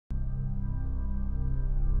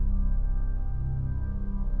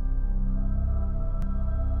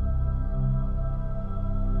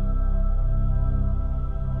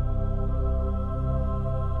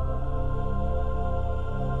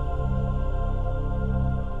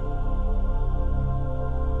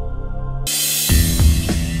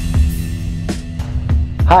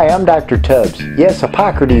Hi, I'm Dr. Tubbs. Yes,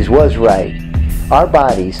 Hippocrates was right. Our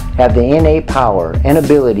bodies have the innate power and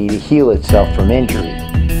ability to heal itself from injury.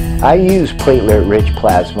 I use platelet-rich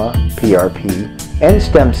plasma, PRP, and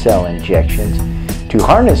stem cell injections to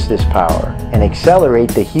harness this power and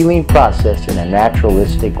accelerate the healing process in a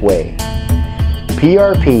naturalistic way.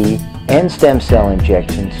 PRP and stem cell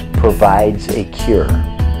injections provides a cure.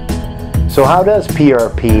 So how does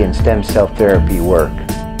PRP and stem cell therapy work?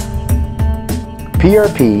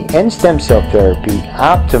 PRP and stem cell therapy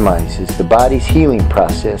optimizes the body's healing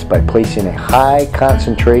process by placing a high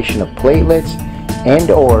concentration of platelets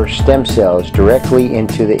and/or stem cells directly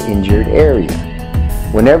into the injured area.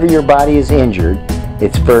 Whenever your body is injured,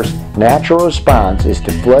 its first natural response is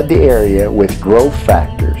to flood the area with growth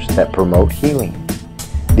factors that promote healing.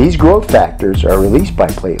 These growth factors are released by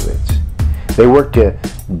platelets. They work to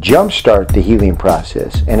jumpstart the healing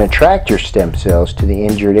process and attract your stem cells to the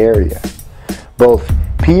injured area. Both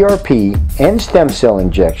PRP and stem cell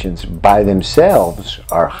injections by themselves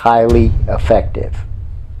are highly effective.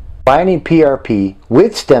 Combining PRP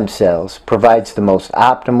with stem cells provides the most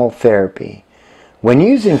optimal therapy. When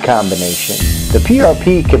used in combination, the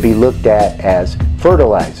PRP can be looked at as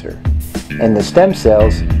fertilizer and the stem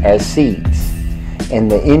cells as seeds, and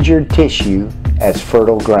the injured tissue as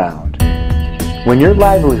fertile ground. When your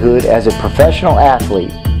livelihood as a professional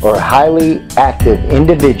athlete or a highly active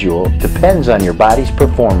individual depends on your body's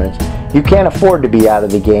performance, you can't afford to be out of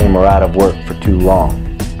the game or out of work for too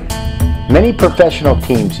long. Many professional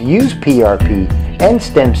teams use PRP and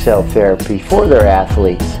stem cell therapy for their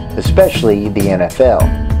athletes, especially the NFL.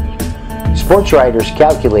 Sports writers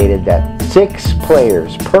calculated that 6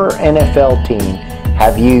 players per NFL team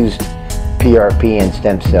have used PRP and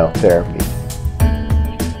stem cell therapy.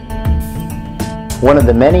 One of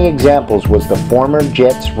the many examples was the former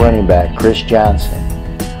Jets running back Chris Johnson.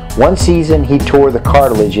 One season he tore the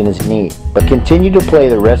cartilage in his knee, but continued to play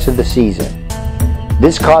the rest of the season.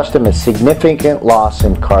 This cost him a significant loss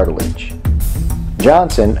in cartilage.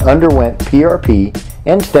 Johnson underwent PRP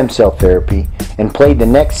and stem cell therapy and played the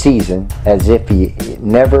next season as if he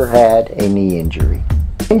never had a knee injury.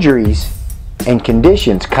 Injuries and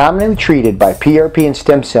conditions commonly treated by PRP and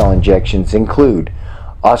stem cell injections include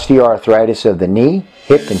osteoarthritis of the knee,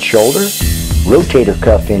 hip, and shoulder, rotator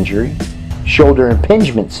cuff injury, shoulder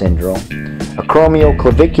impingement syndrome,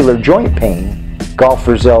 acromioclavicular joint pain,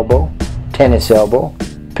 golfer's elbow, tennis elbow,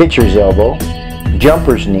 pitcher's elbow,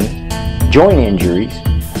 jumper's knee, joint injuries,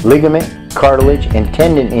 ligament, cartilage, and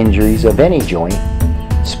tendon injuries of any joint,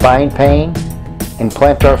 spine pain, and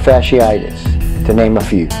plantar fasciitis, to name a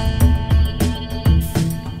few.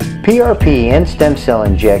 PRP and stem cell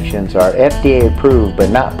injections are FDA approved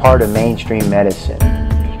but not part of mainstream medicine.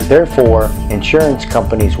 Therefore, insurance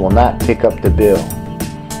companies will not pick up the bill.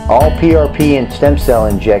 All PRP and stem cell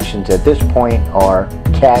injections at this point are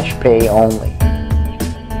cash pay only.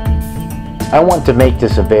 I want to make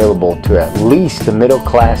this available to at least the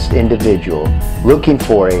middle-class individual looking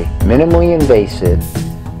for a minimally invasive,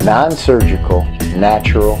 non-surgical,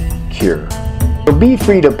 natural cure. So be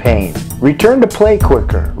free to pain. Return to play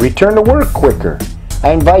quicker. Return to work quicker.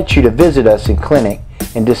 I invite you to visit us in clinic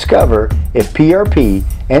and discover if PRP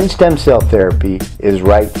and stem cell therapy is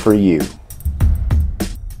right for you.